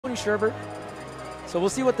Tonysherbert. So we'll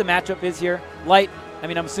see what the matchup is here. Light, I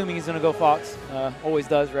mean, I'm assuming he's going to go Fox. Always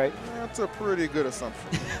does, right? That's a pretty good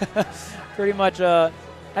assumption. Pretty much. I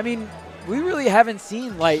mean, we really haven't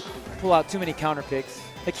seen Light pull out too many counter picks.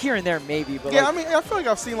 Like here and there, maybe. But yeah, like, I mean, I feel like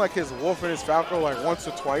I've seen like his Wolf and his Falco like once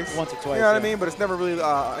or twice. Once or twice. You know what I mean? But it's never really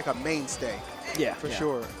like a mainstay. Yeah, for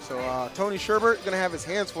sure. So Tonysherbert going to have his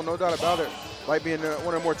hands full, no doubt about it. Might be one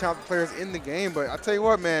of the more talented players in the game. But I tell you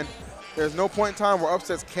what, man, there's no point in time where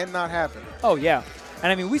upsets cannot happen. Oh, yeah.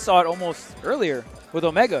 And I mean, we saw it almost earlier with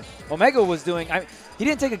Omega. Omega was doing, he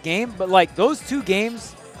didn't take a game, but like those 2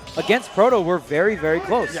 games against Proto were very, very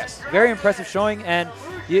close. Yes. Very impressive showing. And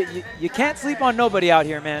you can't sleep on nobody out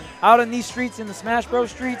here, man. Out in these streets, in the Smash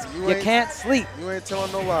Bros. Streets, you can't sleep. You ain't telling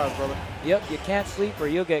no lies, brother. Yep, you can't sleep or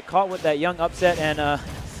you'll get caught with that young upset. And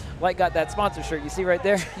Light got that sponsor shirt. You see right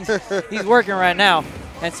there? He's working right now.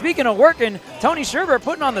 And speaking of working, Tonysherbert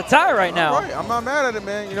putting on the tie right now. All right, I'm not mad at it,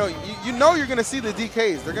 man. You know you're going to see the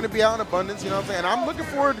DKs. They're going to be out in abundance, you know what I'm saying? And I'm looking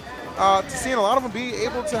forward to seeing a lot of them be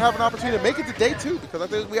able to have an opportunity to make it to day 2 because I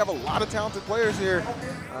think we have a lot of talented players here,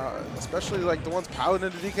 especially like the ones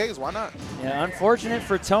piloting the DKs. Why not? Yeah, unfortunate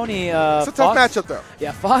for Tony. It's a tough matchup, though.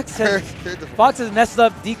 Yeah, Fox has messed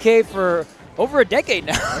up DK for over a decade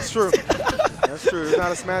now. That's true. That's true. There's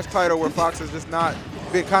not a Smash title where Fox has just not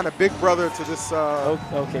been kind of big brother to this,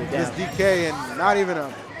 this DK and not even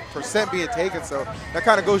a % being taken. So that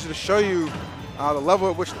kind of goes to show you the level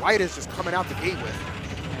at which Light is just coming out the gate with.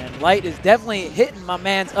 And Light is definitely hitting my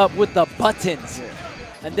man's up with the buttons. Yeah.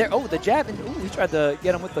 And there, oh, the jab, and he tried to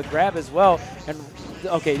get him with the grab as well. And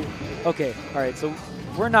okay, all right. So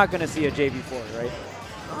we're not going to see a JV4, right?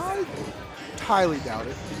 I highly doubt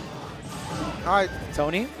it. All right,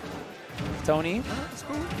 Tony. that's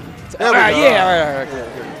cool. All right, yeah, all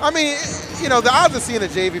right. I mean, the odds of seeing a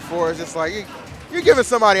JV4 is just like you're giving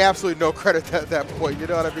somebody absolutely no credit at that point. You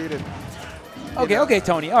know what I mean? And, okay,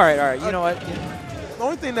 Tony. All right. You know what? The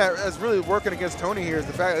only thing that is really working against Tony here is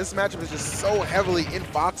the fact that this matchup is just so heavily in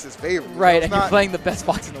Fox's favor. Right, and you're playing the best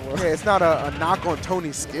Fox in the world. Yeah, it's not a knock on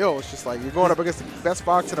Tony's skill. It's just like you're going up against the best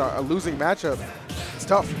Fox in a losing matchup. It's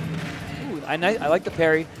tough. Ooh, I like the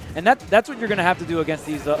parry. And that's what you're going to have to do against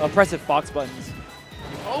these oppressive Fox buttons.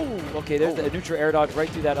 Oh, okay, there's the neutral air dodge right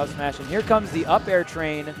through that up smash. And here comes the up air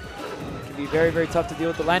train. It can be very, very tough to deal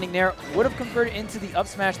with. The landing there would have converted into the up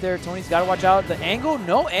smash there. Tony's got to watch out. The angle,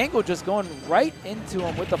 no angle, just going right into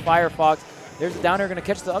him with the Firefox. There's the down air, going to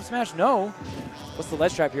catch the up smash. No. What's the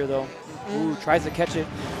ledge trap here, though? Ooh, tries to catch it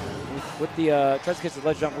with the, tries to catch the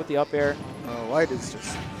ledge jump with the up air. Light is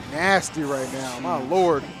just nasty right now. My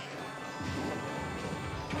Lord.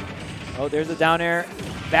 Oh, there's a down air.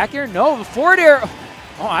 Back air? No, the forward air.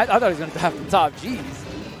 Oh, I thought he was going to dive from top. Jeez.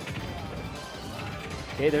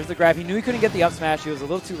 Okay, there's the grab. He knew he couldn't get the up smash. He was a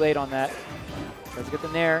little too late on that. Tries to get the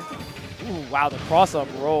nair. Ooh, wow, the cross-up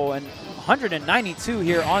roll. And 192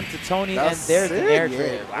 here onto Tony, and there's the nair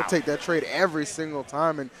trade. Wow. We'll take that trade every single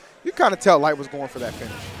time. And you kind of tell Light was going for that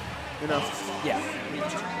finish. Yeah.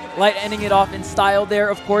 Light ending it off in style there.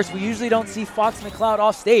 Of course, we usually don't see Fox McCloud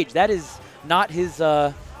off stage. That is not his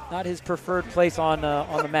preferred place on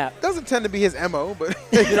the map. Doesn't tend to be his MO, but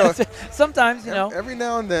sometimes every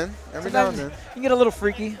now and then. You can get a little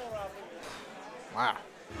freaky. Wow,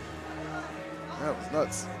 that was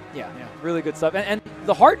nuts. Yeah, really good stuff. And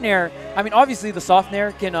the hard nair, I mean, obviously the soft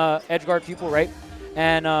nair can edge guard people, right?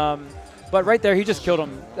 And but right there, he just killed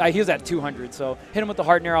him. He was at 200, so hit him with the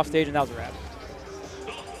hard nair off stage, and that was a wrap.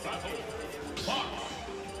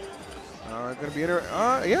 Gonna be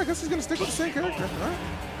yeah, I guess he's gonna stick with the same character.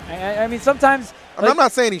 Right. I mean, sometimes. I'm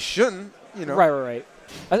not saying he shouldn't. Right.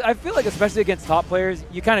 I feel like especially against top players,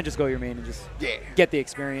 you kind of just go your main and just get the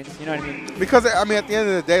experience. You know what I mean? Because I mean, at the end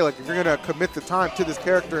of the day, like if you're gonna commit the time to this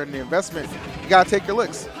character and the investment, you gotta take your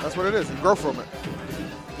licks. That's what it is. And grow from it.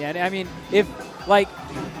 Yeah, and I mean, if like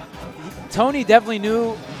Tony definitely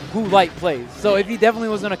knew who Light plays, so if he definitely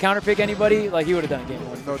was gonna counterpick anybody, like he would have done a game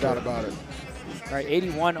one. No doubt about it. All right,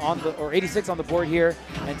 81 or 86 on the board here,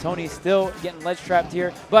 and Tony's still getting ledge trapped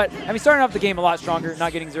here. But I mean, starting off the game a lot stronger,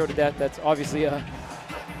 not getting 0 to death. That's obviously a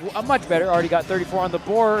much better. Already got 34 on the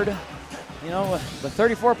board. The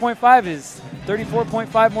 34.5 is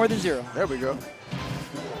 34.5 more than 0. There we go.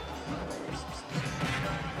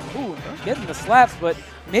 Ooh, getting the slaps, but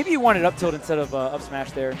maybe you wanted up tilt instead of up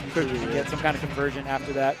smash there. Could get some kind of conversion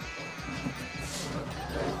after that.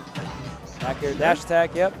 Back air dash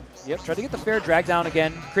attack. Yep, try to get the fair drag down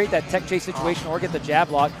again, create that tech chase situation, or get the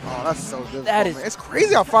jab lock. Oh, that's so difficult. It's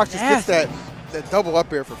crazy how Fox just gets that double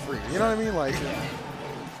up air for free. You know what I mean? Like,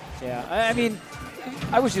 yeah. I mean,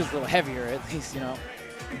 I wish he was a little heavier at least,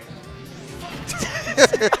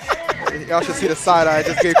 Y'all should see the side eye I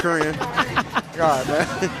just gave Korean. God, man.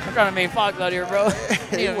 I'm trying to make Fox out here, bro.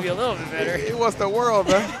 Need to be a little bit better. It was the world,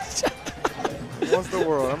 man. What's the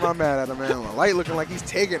world? I'm not mad at him, man. Light looking like he's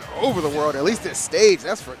taking over the world, at least this stage.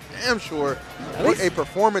 That's for damn sure. What a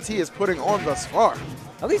performance he is putting on thus far.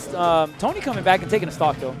 At least Tony coming back and taking a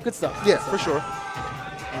stock, though. Good stuff. Yeah, for sure.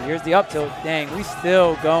 And here's the up tilt. Dang, we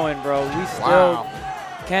still going, bro. We still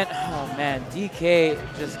can't. Oh, man. DK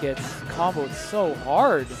just gets comboed so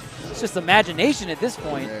hard. It's just imagination at this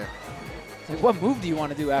point. Yeah. Like, what move do you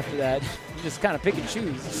want to do after that? You just kind of pick and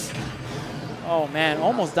choose. Oh, man,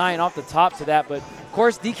 almost dying off the top to that. But, of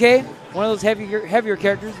course, DK, one of those heavier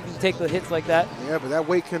characters. You can take the hits like that. Yeah, but that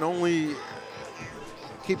weight can only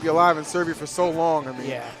keep you alive and serve you for so long. I mean,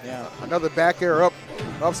 yeah. Another back air up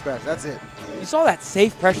smash. That's it. You saw that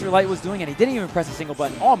safe pressure Light was doing, and he didn't even press a single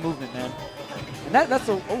button. All movement, man. And that's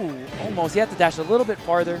almost. He had to dash a little bit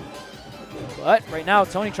farther. But right now,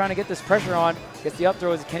 Tony trying to get this pressure on. Gets the up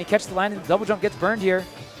throws. Can he catch the line? The double jump gets burned here.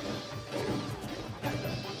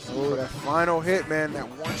 Oh, that final hit, man. That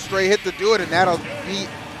one straight hit to do it, and that'll be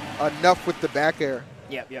enough with the back air.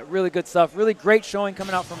 Yeah, really good stuff. Really great showing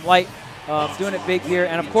coming out from Light. Doing it big here.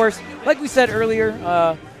 And, of course, like we said earlier,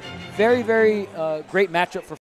 very, very great matchup for